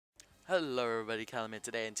Hello everybody, Callum here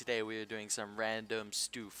today, and today we are doing some random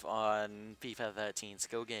stoof on FIFA 13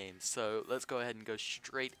 skill games. So let's go ahead and go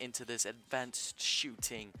straight into this advanced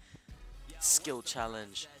shooting skill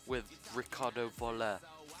challenge with Ricardo Vola.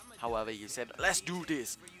 However you said, let's do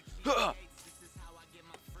this! Okay.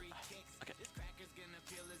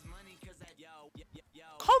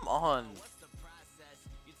 Come on!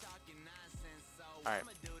 Alright.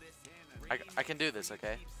 I can do this,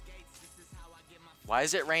 okay? Why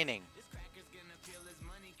is it raining?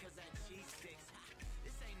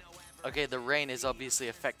 Okay, the rain is obviously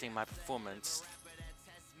affecting my performance.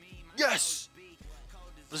 Yes!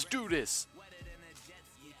 Let's do this!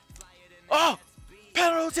 Oh!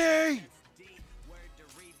 Penalty!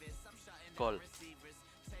 Goal.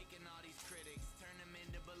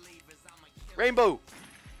 Rainbow!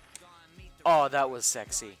 Oh, that was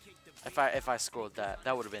sexy. If I scored that,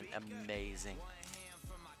 that would have been amazing.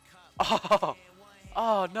 Oh!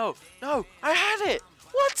 Oh, no! No! I had it!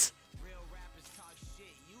 What?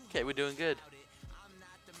 Okay, we're doing good.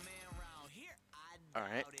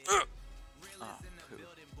 Alright. Oh, poo.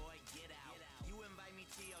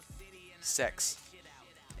 Sex.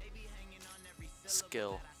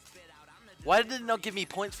 Skill. Why did it not give me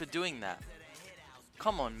points for doing that?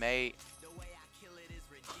 Come on, mate.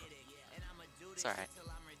 It's alright.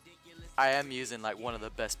 I am using like one of the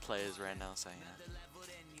best players right now, so yeah.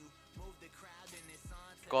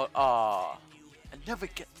 God, I never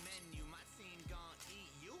get.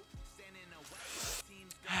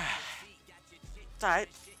 It's alright.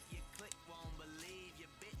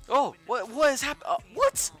 Oh, what is happening?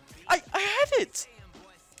 What? I had it.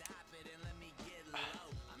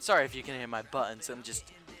 Sorry if you can hear my buttons. I'm just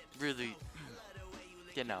really,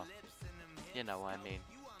 you know what I mean.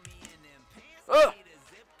 Oh,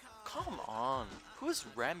 come on. Who's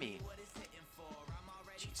Remy?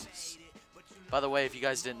 Jesus. By the way, if you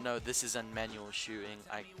guys didn't know, this is on manual shooting.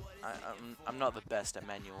 I'm not the best at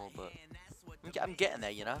manual, but I'm getting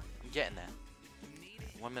there, you know? I'm getting there.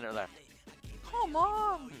 1 minute left. Come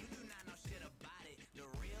on!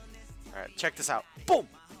 Alright, check this out. Boom!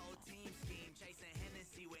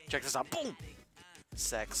 Check this out. Boom!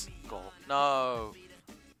 Sex. Goal. No!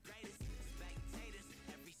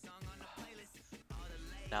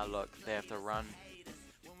 Now look, they have to run.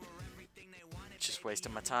 Just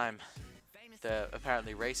wasting my time. They're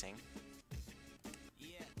apparently racing.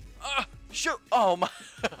 Shoot! Oh my!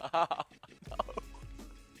 No.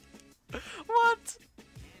 What?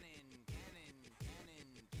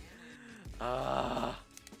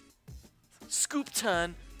 Scoop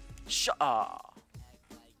turn. Yeah.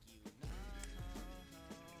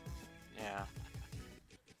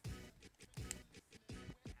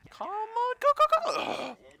 Come on, go, go,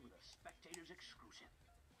 go!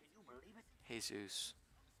 Jesus.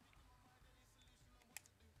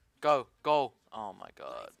 Go, go! Oh my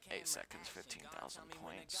god. 8 seconds, 15,000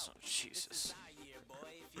 points. Oh, Jesus.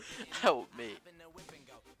 Help me.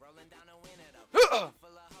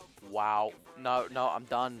 Wow. No, no, I'm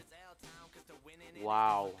done.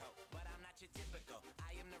 Wow.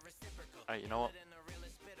 Alright, you know what?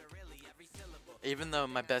 Even though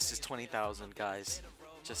my best is 20,000, guys.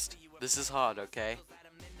 This is hard, okay?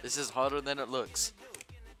 This is harder than it looks.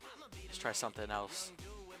 Let's try something else.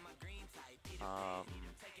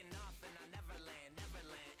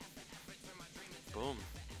 Boom.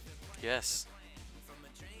 Yes.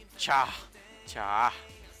 Cha. Cha.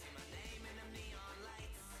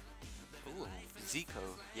 Ooh,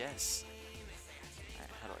 Zico. Yes.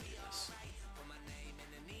 Alright, how do I do this?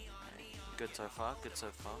 Right. Good so far. Good so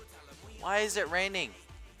far. Why is it raining?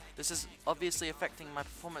 This is obviously affecting my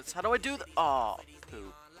performance. How do I do that? Oh,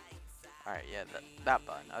 poo. Alright, yeah, that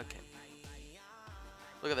button. Okay.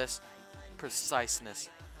 Look at this. Preciseness.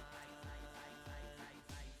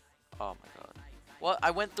 Oh my god. What?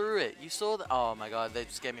 I went through it. You saw that? Oh my god, they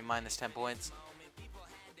just gave me minus 10 points.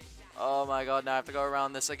 Oh my god, now I have to go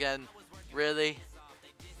around this again. Really?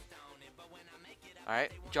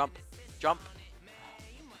 Alright, jump. Jump.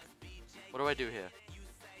 What do I do here?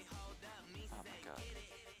 Oh my god.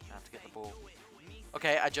 I have to get the ball.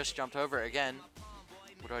 Okay, I just jumped over it again.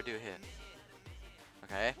 What do I do here?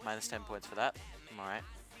 Okay, minus 10 points for that. I'm alright.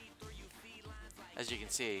 As you can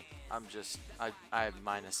see, I have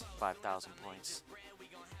minus 5,000 points.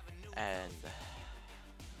 And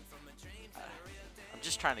I'm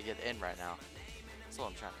just trying to get in right now. That's all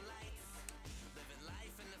I'm trying to do.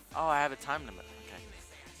 Oh, I have a time limit. Okay.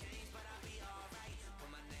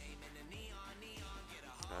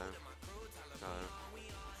 Go. Go.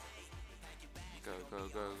 Go, go,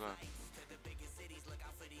 go, go.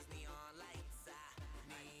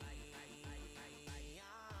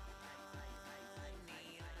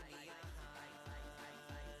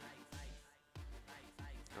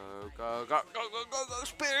 go, go, go, go, go, go,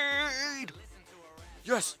 speed!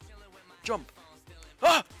 Yes! Jump!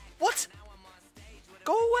 Ah! What?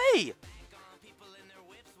 Go away!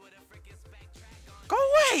 Go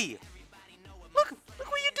away! Look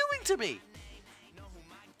what you're doing to me!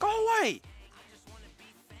 Go away!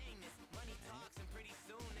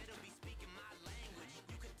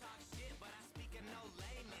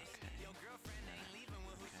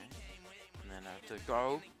 And then I have to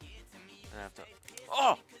go. And I have to.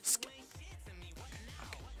 Oh!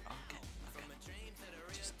 Okay.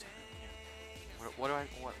 Just what do I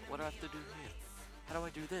have to do here? How do I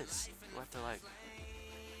do this? Do I have to like?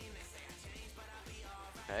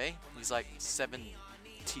 Okay, he's like 70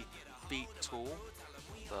 feet tall,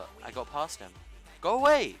 but I got past him. Go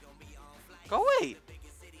away! Go away!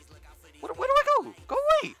 Where do I go? Go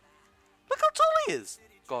away! Look how tall he is!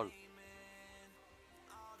 God.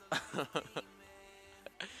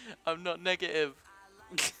 I'm not negative.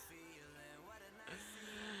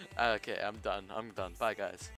 Okay, I'm done. Bye, guys.